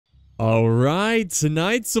All right,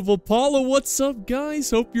 Knights of Apollo, what's up, guys?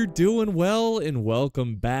 Hope you're doing well, and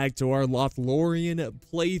welcome back to our Lothlorien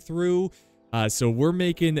playthrough. So we're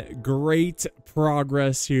making great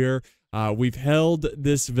progress here. We've held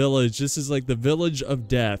this village. This is like the village of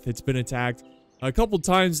death. It's been attacked a couple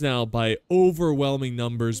times now by overwhelming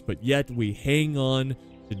numbers, but yet we hang on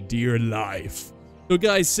to dear life. So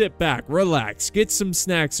guys, sit back, relax, get some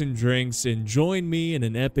snacks and drinks, and join me in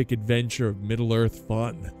an epic adventure of Middle-earth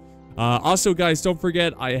fun. Also, guys, don't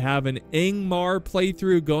forget, I have an Angmar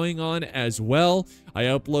playthrough going on as well. I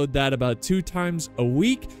upload that about 2 times a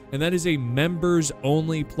week, and that is a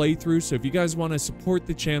members-only playthrough. So if you guys want to support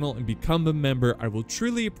the channel and become a member, I will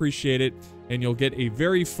truly appreciate it, and you'll get a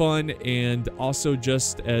very fun and also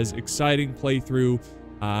just as exciting playthrough,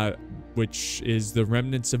 which is the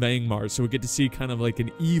Remnants of Angmar. So we get to see kind of like an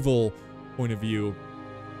evil point of view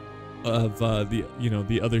of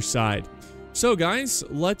the other side. So guys,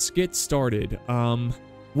 let's get started.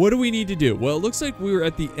 What do we need to do? Well, it looks like we were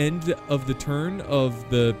at the end of the turn of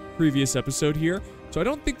the previous episode here. So I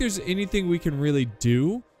don't think there's anything we can really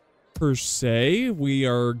do per se. We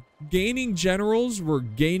are gaining generals. We're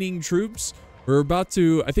gaining troops. We're about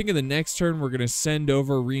to, I think in the next turn, we're going to send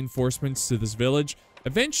over reinforcements to this village.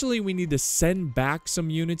 Eventually, we need to send back some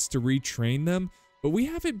units to retrain them. But we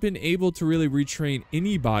haven't been able to really retrain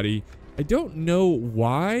anybody. I don't know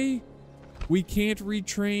why we can't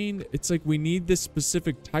retrain. It's like we need this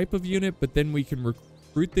specific type of unit, but then we can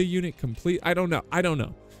recruit the unit complete. I don't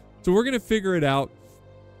know. So we're gonna figure it out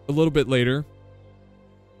a little bit later,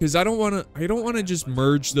 because I don't want to just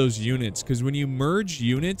merge those units, because when you merge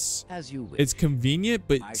units, it's convenient,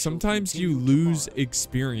 but sometimes you lose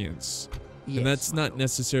experience. And that's not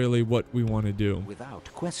necessarily what we want to do.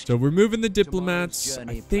 So we're moving the diplomats.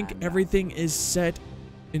 I think everything is set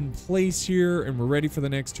in place here, and we're ready for the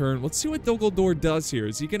next turn. Let's see what Lothlorien does here.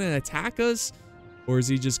 Is he gonna attack us, or is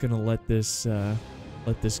he just gonna let this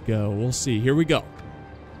go? We'll see. Here we go.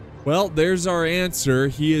 Well, there's our answer.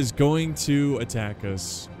 He is going to attack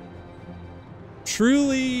us.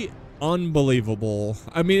 Truly unbelievable.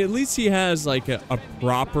 I mean, at least he has like a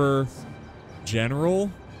proper general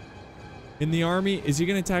in the army. Is he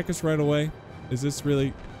gonna attack us right away? Is this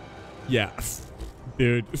really? Yeah.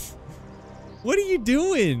 Dude. What are you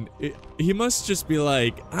doing? He must just be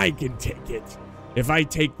like, I can take it. If I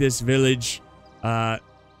take this village,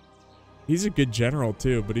 he's a good general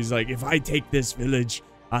too, but he's like, if I take this village,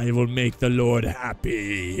 I will make the Lord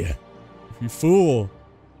happy. You fool.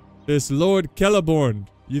 This Lord Celeborn.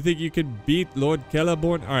 You think you can beat Lord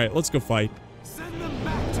Celeborn? All right, let's go fight. Send them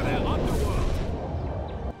back to their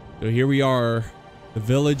underworld. So here we are, the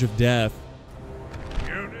village of death.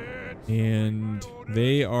 And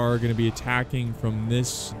they are going to be attacking from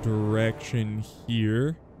this direction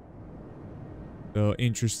here. So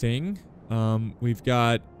interesting. We've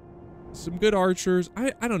got some good archers.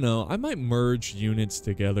 I don't know. I might merge units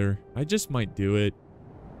together. I just might do it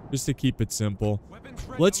just to keep it simple.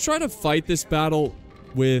 Let's try to fight this battle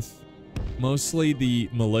with mostly the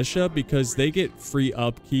militia, because they get free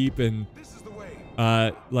upkeep, and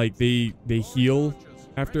like they heal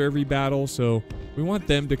after every battle, so we want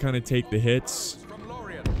them to kind of take the hits.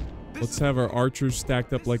 Let's have our archers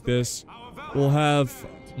stacked up like this. We'll have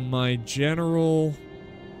my general.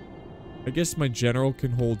 I guess my general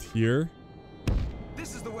can hold here.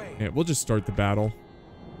 Yeah, we'll just start the battle.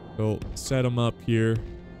 So set them up here.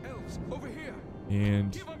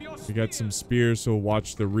 And we got some spears, so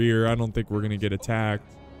watch the rear. I don't think we're going to get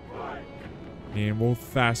attacked. And we'll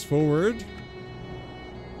fast forward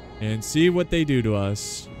and see what they do to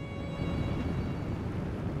us.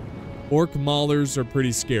 Orc maulers are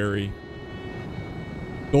pretty scary.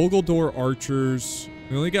 Lothlorien archers.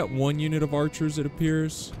 We only got 1 unit of archers, it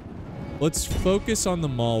appears. Let's focus on the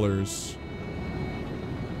maulers.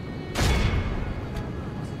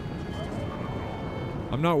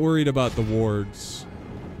 I'm not worried about the wards.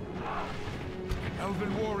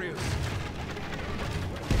 Elven warriors.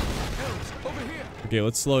 Elves, over here. Okay,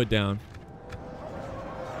 let's slow it down.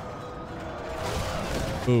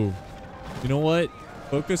 Ooh. You know what?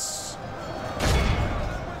 Focus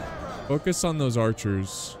on those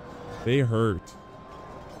archers. They hurt.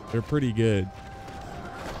 They're pretty good.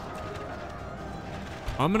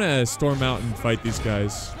 I'm gonna storm out and fight these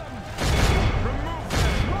guys.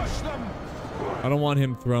 I don't want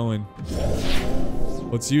him throwing.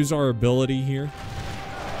 Let's use our ability here.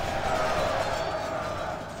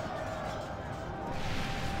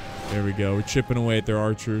 There we go. We're chipping away at their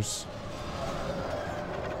archers.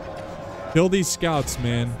 Kill these scouts,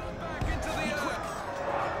 man.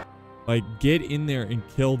 Like, get in there and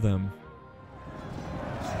kill them.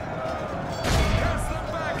 Cast them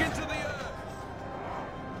back into the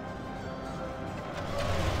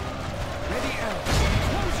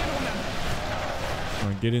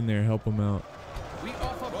get in there, help them out. We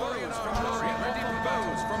offer bows from Lorien. Ready for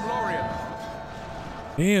bows from Lorien.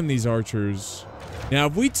 Damn, these archers. Now,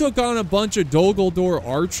 if we took on a bunch of Dolgoldor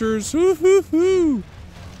archers, hoo,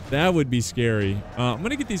 that would be scary. I'm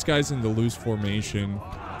going to get these guys into loose formation.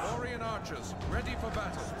 Lorien archers, ready for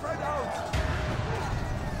battle. Spread out.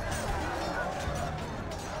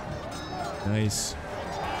 Nice.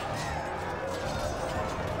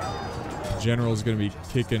 General's going to be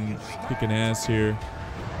kicking ass here.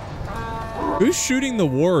 Who's shooting the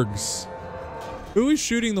wargs? Who is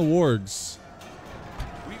shooting the wargs?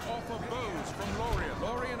 We offer bows from Lorien.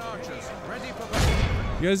 Lorien archers, ready for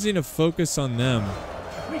battle. You guys need to focus on them.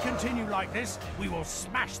 If we continue like this, we will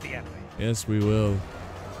smash the enemy. Yes, we will.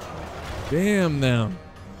 Damn them.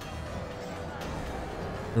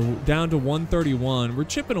 We're down to 131. We're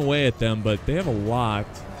chipping away at them, but they have a lot.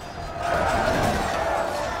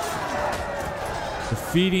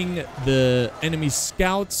 Defeating the enemy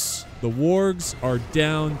scouts. The wargs are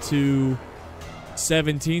down to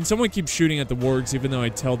 17. Someone keeps shooting at the wargs, even though I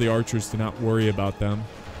tell the archers to not worry about them.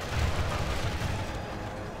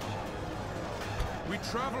 We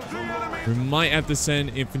travel to the enemy. We might have to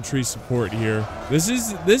send infantry support here.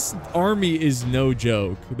 This army is no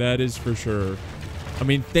joke. That is for sure. I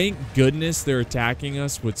mean, thank goodness they're attacking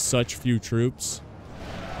us with such few troops.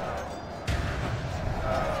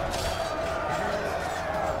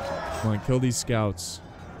 Come on, kill these scouts.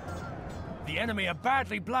 The enemy are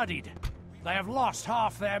badly bloodied. They have lost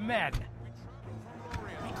half their men.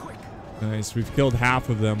 Be quick. Nice, we've killed half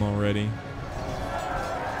of them already.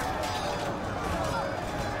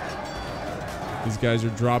 These guys are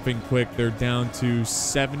dropping quick. They're down to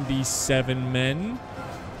 77 men.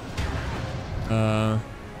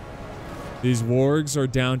 These wargs are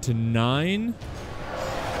down to 9.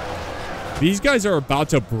 These guys are about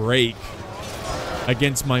to break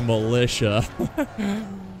against my militia.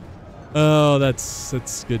 Oh,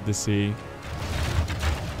 that's good to see.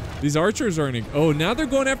 These archers are in. Oh, now they're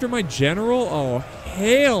going after my general? Oh,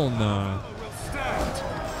 hell no.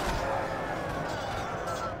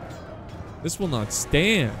 This will not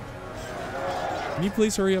stand. Can you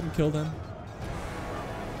please hurry up and kill them?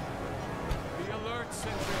 The alert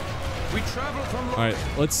sentry. We travel from Lorien.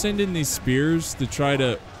 Alright, let's send in these spears to try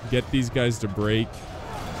to get these guys to break.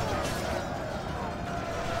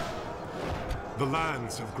 The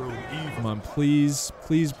lands have grown evil. Come on, please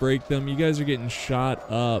break them. You guys are getting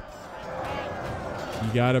shot up. You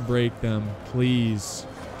gotta break them, please.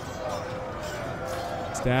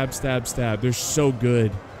 Stab, stab, stab. They're so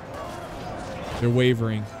good. They're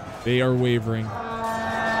wavering. They are wavering.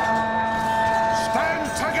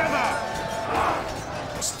 Stand together!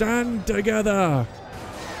 Stand together!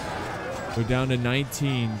 We're down to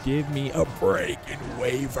 19. Give me a break and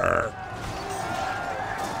waver.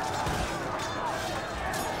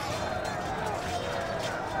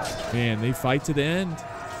 Man, they fight to the end.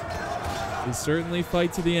 They certainly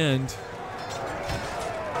fight to the end.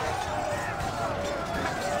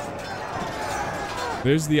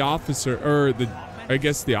 There's the officer, or I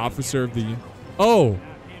guess the officer of the... Oh!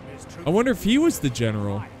 I wonder if he was the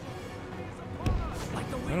general.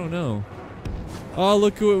 I don't know. Oh,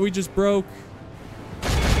 look at what we just broke.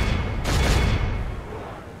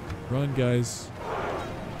 Run, guys.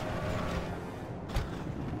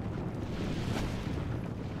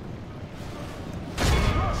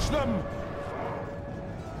 Them.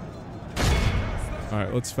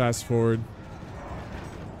 Alright, let's fast forward.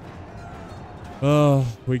 Oh,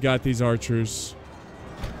 we got these archers.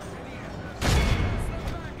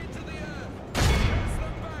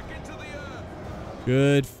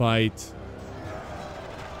 Good fight.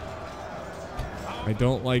 I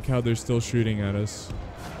don't like how they're still shooting at us.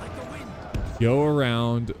 Go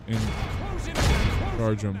around and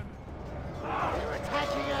charge them.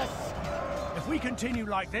 If we continue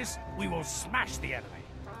like this, we will smash the enemy.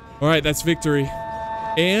 Alright, that's victory.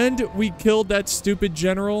 And we killed that stupid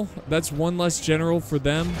general. That's one less general for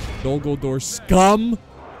them. Dolgoldor scum.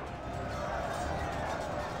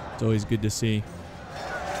 It's always good to see.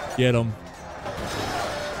 Get him.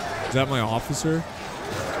 Is that my officer?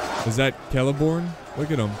 Is that Celeborn?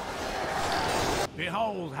 Look at him.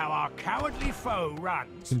 Behold how our cowardly foe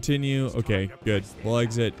runs. Continue. Okay, good. We'll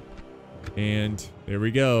exit. And there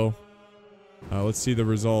we go. Let's see the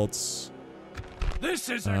results. This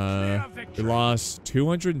is a clear We victory. lost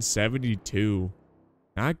 272.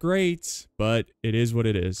 Not great, but it is what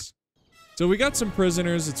it is. So we got some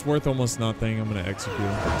prisoners. It's worth almost nothing. I'm going to execute them.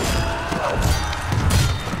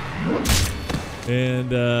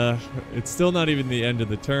 And it's still not even the end of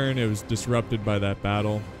the turn. It was disrupted by that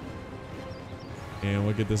battle. And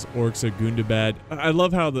look at this Orcs of Gundabad. I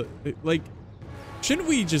love how Shouldn't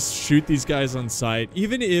we just shoot these guys on sight?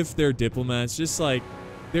 Even if they're diplomats, just like,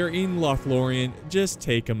 they're in Lothlorien, just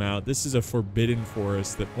take them out. This is a forbidden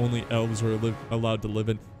forest that only elves are allowed to live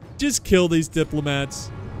in. Just kill these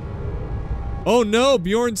diplomats. Oh no,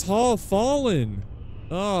 Bjorn's Hall fallen.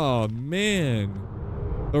 Oh man.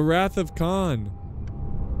 The Wrath of Khan.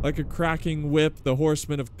 Like a cracking whip, the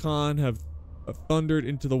horsemen of Khan have thundered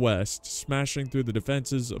into the west, smashing through the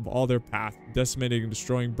defenses of all their path, decimating,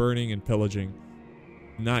 destroying, burning, and pillaging.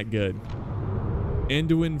 Not good.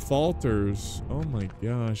 Anduin falters. Oh my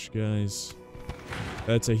gosh, guys.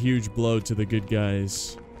 That's a huge blow to the good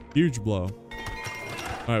guys. Huge blow.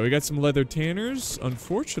 Alright, we got some leather tanners.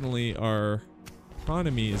 Unfortunately, our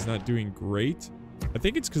economy is not doing great. I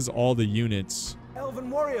think it's because all the units. Elven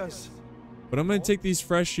warriors. But I'm going to take these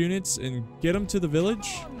fresh units and get them to the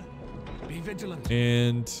village. Be vigilant.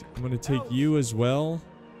 And I'm going to take you as well.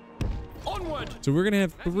 Onward. So we're going to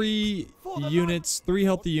have 3 units, 3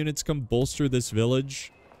 healthy units come bolster this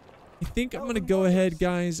village. I think I'm going to go ahead,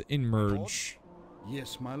 guys, and merge.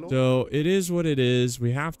 Yes, my lord. So it is what it is.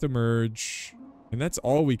 We have to merge. And that's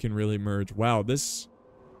all we can really merge. Wow, this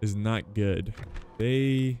is not good.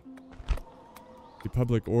 The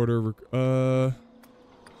public order.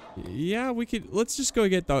 Yeah, we could. Let's just go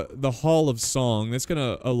get the Hall of Song. That's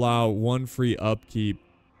gonna allow 1 free upkeep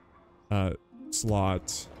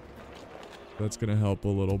slot. That's gonna help a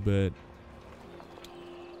little bit.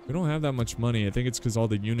 We don't have that much money. I think it's because all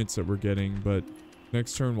the units that we're getting. But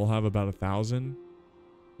next turn we'll have about 1,000.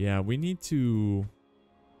 Yeah, we need to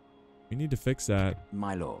fix that.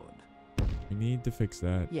 My lord. We need to fix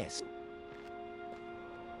that. Yes.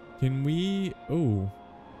 Can we... Oh.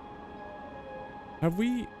 Have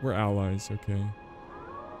we... We're allies, okay.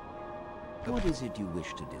 What is it you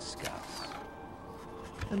wish to discuss?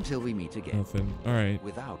 Until we meet again. Nothing. Alright.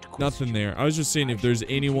 Without question. Nothing there. I was just saying if there's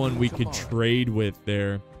anyone we could trade with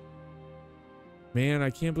there. Man, I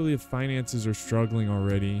can't believe finances are struggling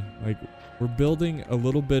already. Like, we're building a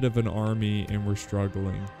little bit of an army and we're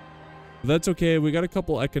struggling. But that's okay. We got a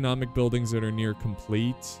couple economic buildings that are near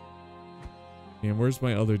complete. And where's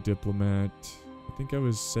my other diplomat? I think I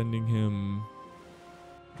was sending him...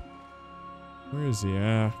 Where is he?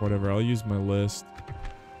 Ah, whatever. I'll use my list.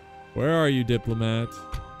 Where are you, diplomat?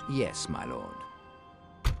 Yes, my lord.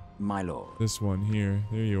 My lord. This one here.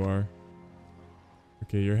 There you are.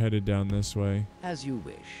 Okay, you're headed down this way. As you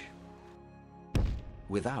wish.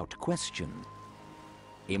 Without question.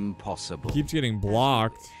 Impossible. He keeps getting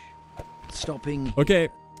blocked. Stopping. Okay,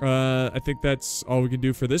 I think that's all we can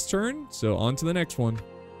do for this turn. So on to the next one.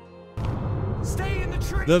 Stay in the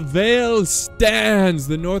tree. The Vale stands.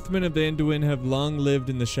 The Northmen of Anduin have long lived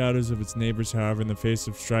in the shadows of its neighbors. However, in the face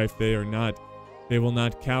of strife, they will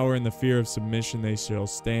not cower in the fear of submission. They shall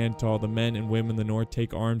stand tall. The men and women of the North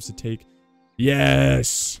take arms to take.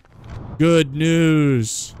 Yes, good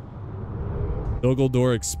news.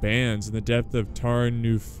 Dol expands. In the depth of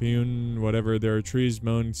Tarnufun, whatever, there are trees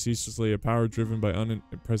moaning ceaselessly, a power driven by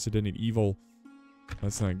unprecedented evil.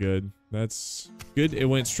 That's not good. That's good. It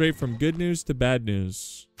went straight from good news to bad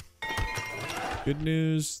news. Good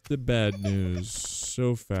news to bad news.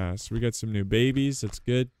 So fast. We got some new babies. That's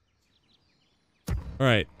good.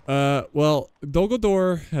 Alright. Well, Dol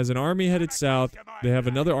Guldur has an army headed south. They have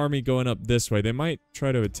another army going up this way. They might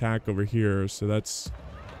try to attack over here, so that's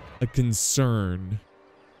a concern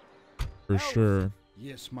for sure.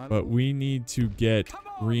 Yes, my lord. But we need to get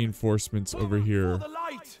reinforcements over here.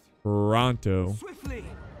 Pronto.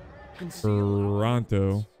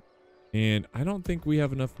 Pronto. And I don't think we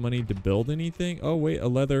have enough money to build anything. Oh, wait, a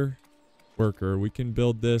leather worker. We can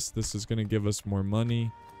build this. This is going to give us more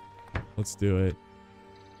money. Let's do it.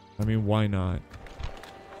 I mean, why not?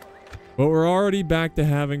 But we're already back to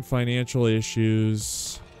having financial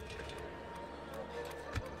issues.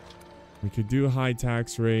 We could do a high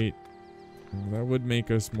tax rate. That would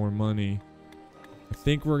make us more money. I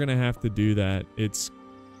think we're going to have to do that. It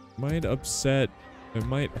might upset. It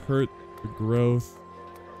might hurt the growth.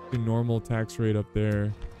 The normal tax rate up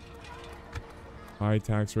there. High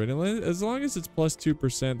tax rate. As long as it's plus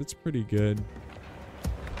 2%, that's pretty good.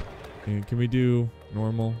 And can we do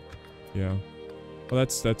normal? Yeah. Well,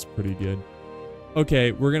 that's pretty good.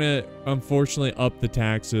 Okay, we're gonna unfortunately up the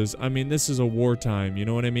taxes. I mean, this is a wartime. You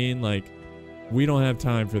know what I mean? Like, we don't have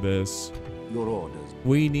time for this. Your orders.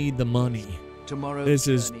 We need the money. Tomorrow. This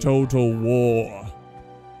is total war.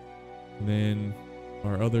 And then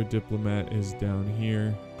our other diplomat is down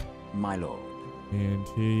here. My lord. And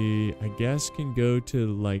he, I guess, can go to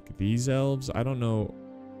like these elves. I don't know.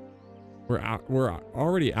 We're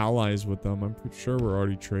already allies with them. I'm pretty sure we're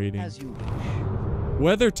already trading. As you wish.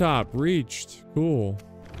 Weathertop reached. Cool.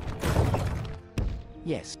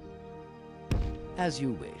 Yes. As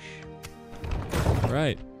you wish. All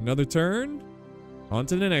right, another turn. On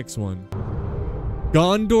to the next one.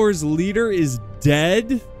 Gondor's leader is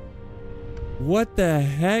dead? What the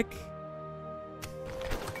heck?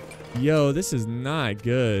 Yo, this is not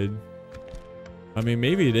good. I mean,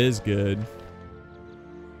 maybe it is good.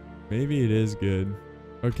 Maybe it is good.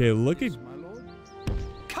 Okay, look at...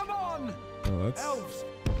 Come on! Oh, that's Elves!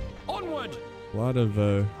 Onward! a lot of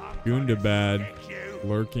Gundabad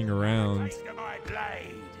lurking around.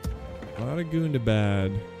 A lot of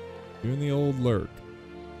Gundabad doing the old lurk.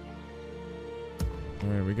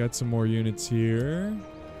 Alright, we got some more units here.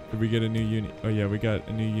 Did we get a new unit? Oh yeah, we got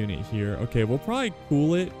a new unit here. Okay, we'll probably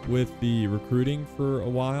cool it with the recruiting for a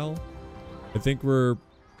while. I think we're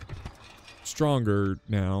stronger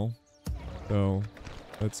now. So,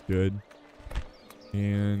 that's good.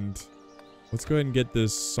 And let's go ahead and get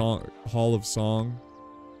this song, Hall of Song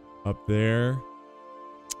up there.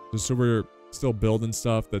 Just so we're still building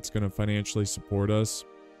stuff that's going to financially support us.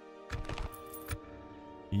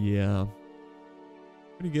 Yeah.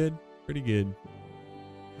 Pretty good. Pretty good.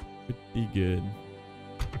 Pretty good.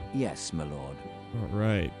 Yes, my lord. All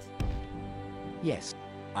right. Yes.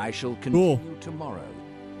 I shall continue tomorrow.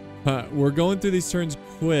 We're going through these turns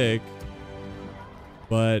quick.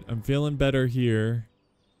 But I'm feeling better here.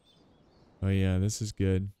 Oh yeah, this is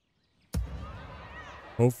good.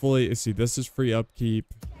 Hopefully, let's see, this is free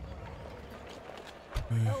upkeep.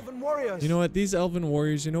 Elven warriors. You know what? These elven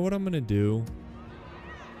warriors, you know what I'm going to do?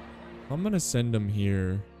 I'm going to send them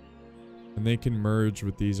here. And they can merge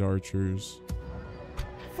with these archers.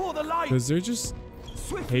 For the light. Because they're just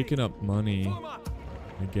Swiftly. taking up money,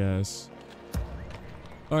 I guess.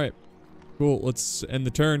 Alright. Cool. Let's end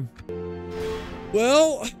the turn.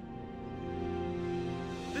 Well,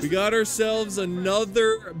 we got ourselves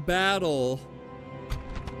another battle.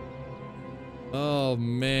 Oh,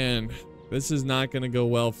 man. This is not going to go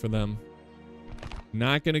well for them.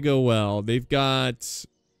 Not going to go well. They've got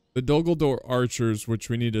the Dogaldor archers, which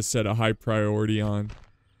we need to set a high priority on.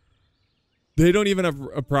 They don't even have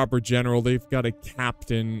a proper general. They've got a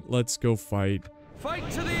captain. Let's go fight. Fight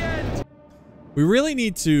to the end! We really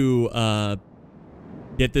need to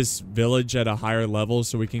get this village at a higher level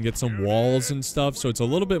so we can get some walls and stuff, so it's a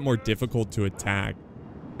little bit more difficult to attack.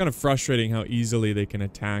 Kind of frustrating how easily they can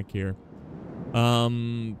attack here.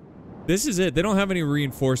 This is it. They don't have any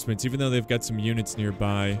reinforcements, even though they've got some units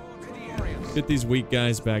nearby. Get these weak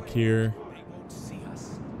guys back here.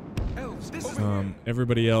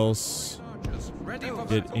 Everybody else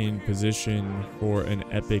get in position for an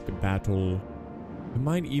epic battle. I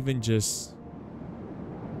might even just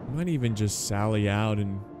sally out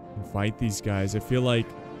and fight these guys. I feel like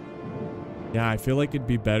it'd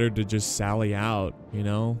be better to just sally out, you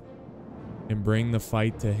know, and bring the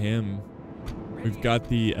fight to him. We've got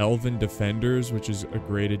the Elven Defenders, which is a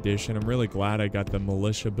great addition. I'm really glad I got the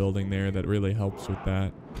militia building there. That really helps with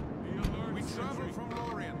that.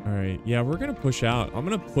 All right, yeah, we're gonna push out. I'm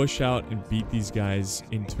gonna push out and beat these guys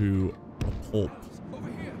into a pulp.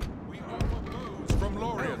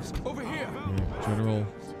 Yeah, General,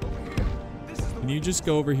 can you just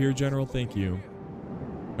go over here, General? Thank you.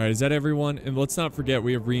 All right, is that everyone? And let's not forget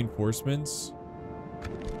we have reinforcements.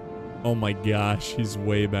 Oh my gosh, he's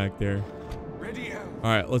way back there. All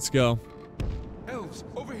right, let's go.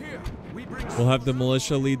 We'll have the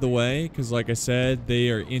militia lead the way, because like I said, they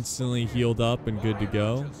are instantly healed up and good to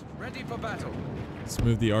go. Let's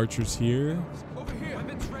move the archers here.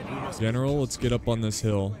 General, let's get up on this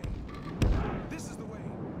hill.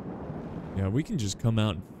 Yeah, we can just come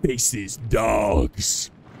out and face these dogs.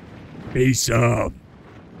 Face up.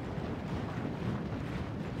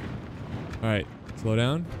 All right, slow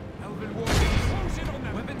down.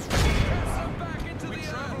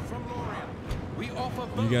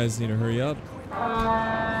 You guys need to hurry up.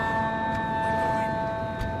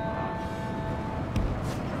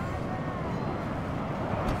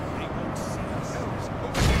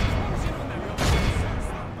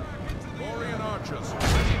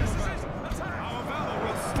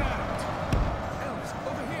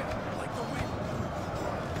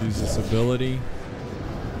 Use this ability.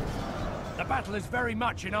 The battle is very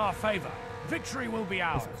much in our favor. Victory will be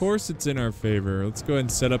ours. Of course it's in our favor. Let's go ahead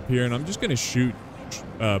and set up here, and I'm just going to shoot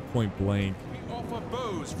point blank.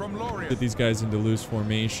 Get these guys into loose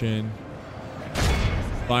formation.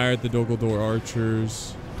 Fire at the Dogaldor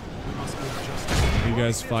archers. You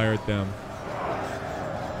guys fire at them.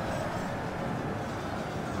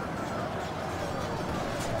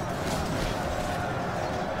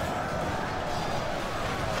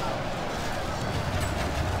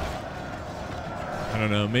 I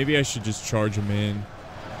don't know. Maybe I should just charge them in.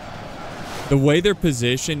 The way they're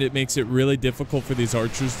positioned, it makes it really difficult for these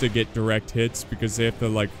archers to get direct hits because they have to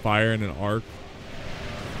like fire in an arc.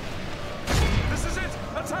 This is it!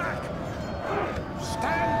 Attack!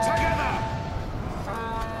 Stand together!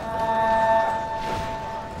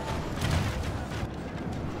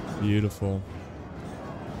 Beautiful.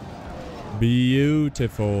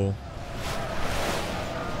 Beautiful.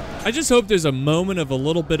 I just hope there's a moment of a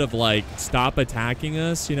little bit of like, stop attacking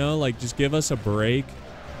us, you know? Like, just give us a break.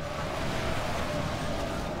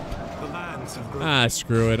 The lands have grown. Ah,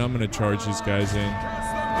 screw it. I'm gonna charge these guys in.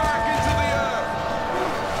 Cast them back into the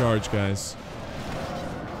earth! Charge, guys.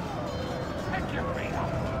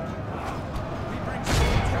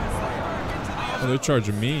 Oh, they're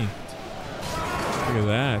charging me. Look at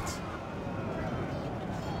that.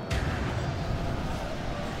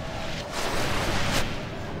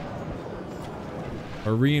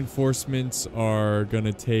 Our reinforcements are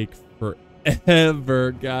gonna take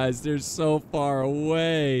forever, guys. They're so far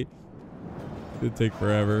away. It'll take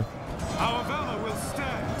forever. Our valor will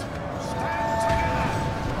stand. Stand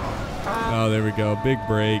together! Oh, there we go. Big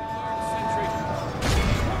break.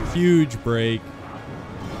 Huge break.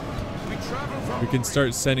 We travel from We can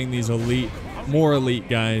start sending these elite, more elite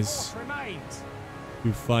guys Remains.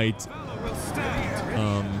 to fight. Valor will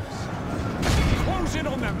stand. Close in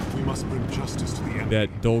on them. We must bring justice to the enemy.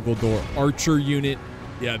 That Dolgaldor archer unit.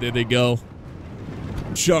 Yeah, there they go.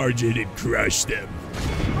 Charge it and crush them.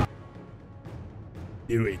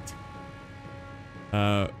 Do it.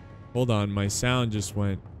 Hold on. My sound just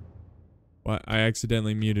went. What? I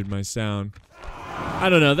accidentally muted my sound. I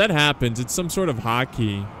don't know. That happens. It's some sort of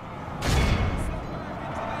hotkey.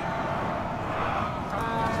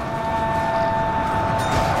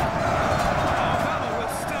 Valor will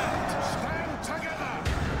stand. stand together!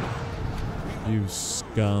 You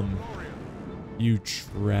scum. You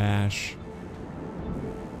trash.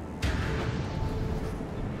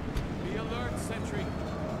 Be alert, sentry.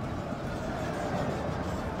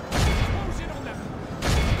 Close in on them.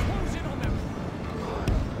 Close in on them.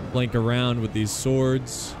 Flank around with these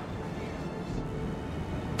swords.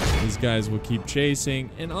 These guys will keep chasing.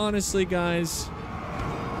 And honestly, guys,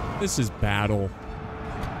 this is battle.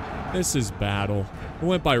 This is battle. It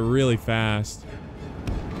went by really fast.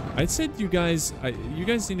 I said you guys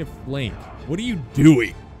need to flank. What are you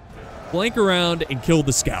doing? Flank around and kill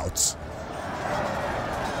the scouts.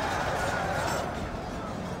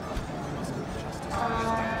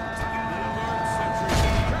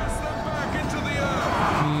 Cast them back into the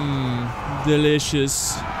earth!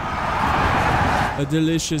 Delicious. A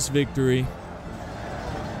delicious victory.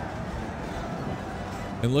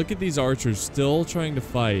 And look at these archers still trying to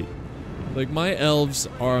fight. Like, my elves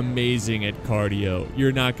are amazing at cardio.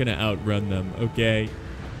 You're not gonna outrun them, okay?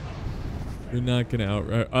 You're not gonna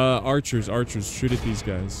outrun. Archers, shoot at these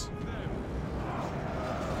guys.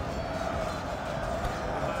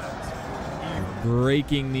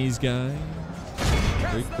 Breaking these guys.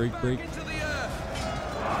 Break. Into the earth!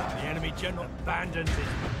 The enemy general abandons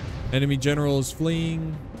it. Enemy general is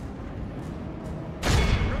fleeing.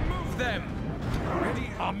 Remove them! Ready?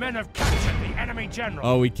 Our men have captured the enemy general.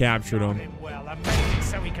 Oh, we captured Guard him. him well and make it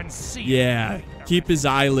so he can see. Yeah, it. keep his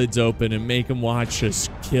eyelids open and make him watch us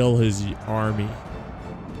kill his army.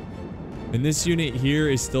 And this unit here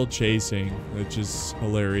is still chasing, which is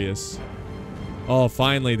hilarious. Oh,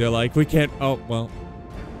 finally, they're like, we can't. Oh, well.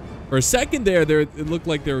 For a second there, it looked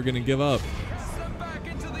like they were going to give up. Cast them back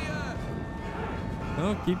into the earth!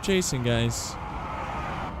 Oh, keep chasing, guys.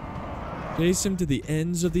 Chase him to the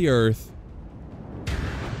ends of the earth.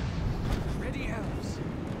 Ready, elves!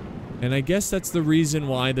 And I guess that's the reason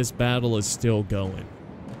why this battle is still going.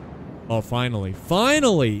 Oh, finally.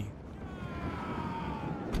 Finally!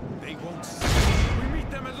 They won't see. We meet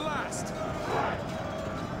them at last!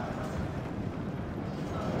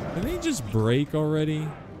 Can they just break already?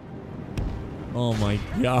 Oh my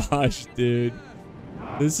gosh, dude.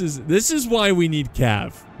 This is why we need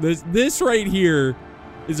Cav. This right here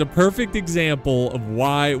is a perfect example of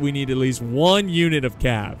why we need at least one unit of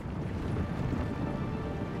Cav.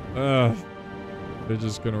 They're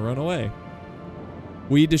just gonna run away.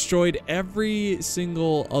 We destroyed every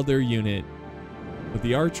single other unit. But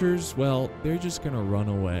the archers, well, they're just gonna run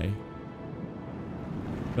away.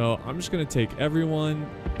 So I'm just gonna take everyone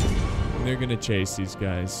and they're gonna chase these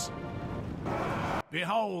guys.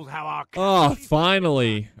 Behold how our Oh,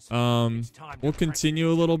 finally. We'll continue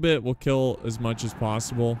a little bit. We'll kill as much as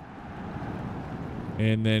possible.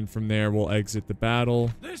 And then from there, we'll exit the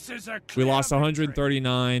battle. This is a We clear lost victory.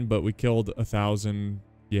 139, but we killed 1,000.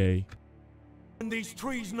 Yay. And these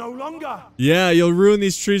trees no longer. Yeah, you'll ruin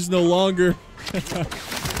these trees no longer.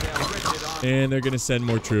 And they're going to send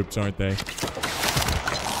more troops, aren't they?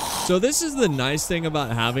 So this is the nice thing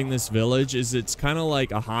about having this village, is it's kind of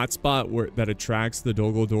like a hotspot that attracts the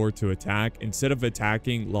Dol to attack. Instead of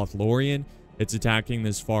attacking Lothlorien, it's attacking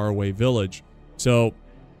this faraway village. So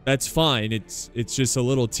that's fine. It's just a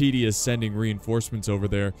little tedious sending reinforcements over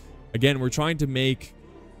there. Again, we're trying to make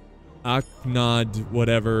Aknad,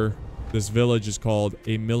 whatever this village is called,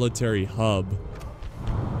 a military hub.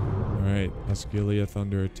 Alright, Osgiliath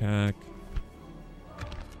under attack.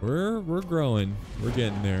 We're growing. We're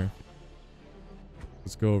getting there.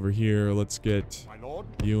 Let's go over here. Let's get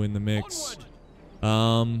you in the mix.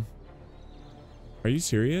 Are you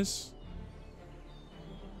serious?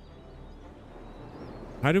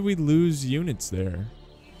 How did we lose units there?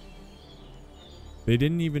 They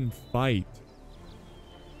didn't even fight.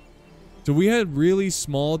 So we had really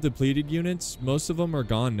small depleted units. Most of them are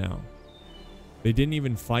gone now. They didn't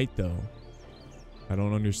even fight though. I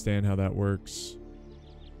don't understand how that works.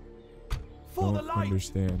 Don't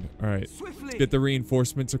understand. All right, let's get the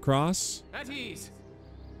reinforcements across.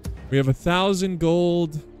 We have 1,000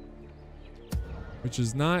 gold, which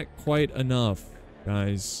is not quite enough,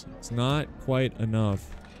 guys. It's not quite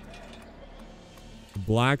enough. The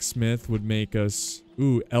blacksmith would make us...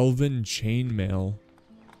 Ooh, elven chainmail.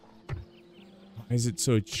 Why is it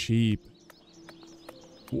so cheap?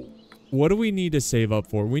 What do we need to save up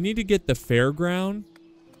for? We need to get the fairground.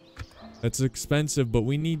 That's expensive, but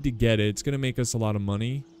we need to get it. It's going to make us a lot of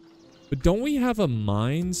money. But don't we have a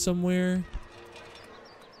mine somewhere?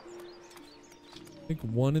 I think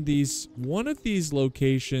one of these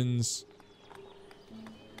locations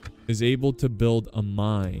is able to build a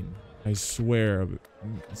mine. I swear.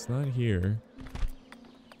 It's not here.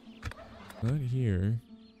 Not here.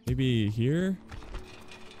 Maybe here?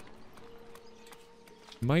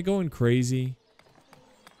 Am I going crazy?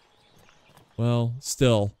 Well,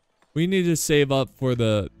 still. We need to save up for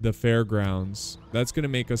the fairgrounds. That's going to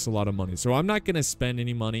make us a lot of money. So I'm not going to spend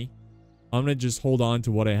any money. I'm going to just hold on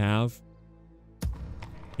to what I have.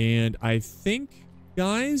 And I think,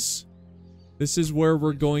 guys, this is where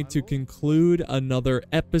we're going to conclude another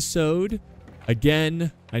episode.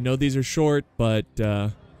 Again, I know these are short, but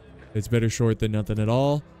it's better short than nothing at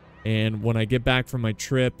all. And when I get back from my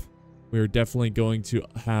trip, we're definitely going to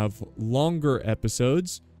have longer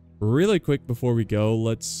episodes. Really quick before we go,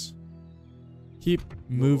 let's keep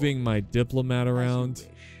moving my diplomat around.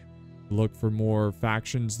 Look for more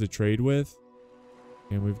factions to trade with.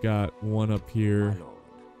 And we've got one up here.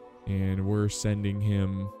 And we're sending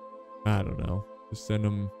him... I don't know. Just send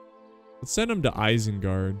him... Let's send him to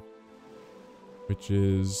Isengard. Which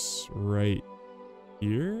is right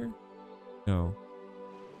here? No.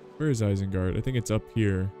 Where is Isengard? I think it's up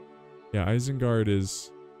here. Yeah, Isengard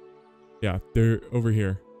is... Yeah, they're over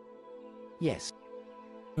here. Yes.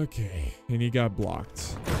 Okay, and he got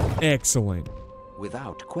blocked. Excellent.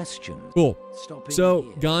 Without question. Cool. Stopping So,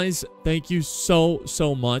 here. guys, thank you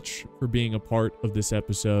so much for being a part of this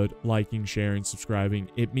episode. Liking, sharing, subscribing.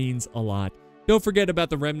 It means a lot. Don't forget about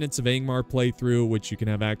the Remnants of Angmar playthrough, which you can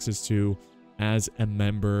have access to as a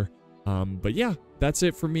member. But yeah, that's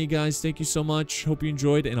it for me, guys. Thank you so much. Hope you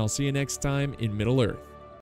enjoyed, and I'll see you next time in Middle-earth.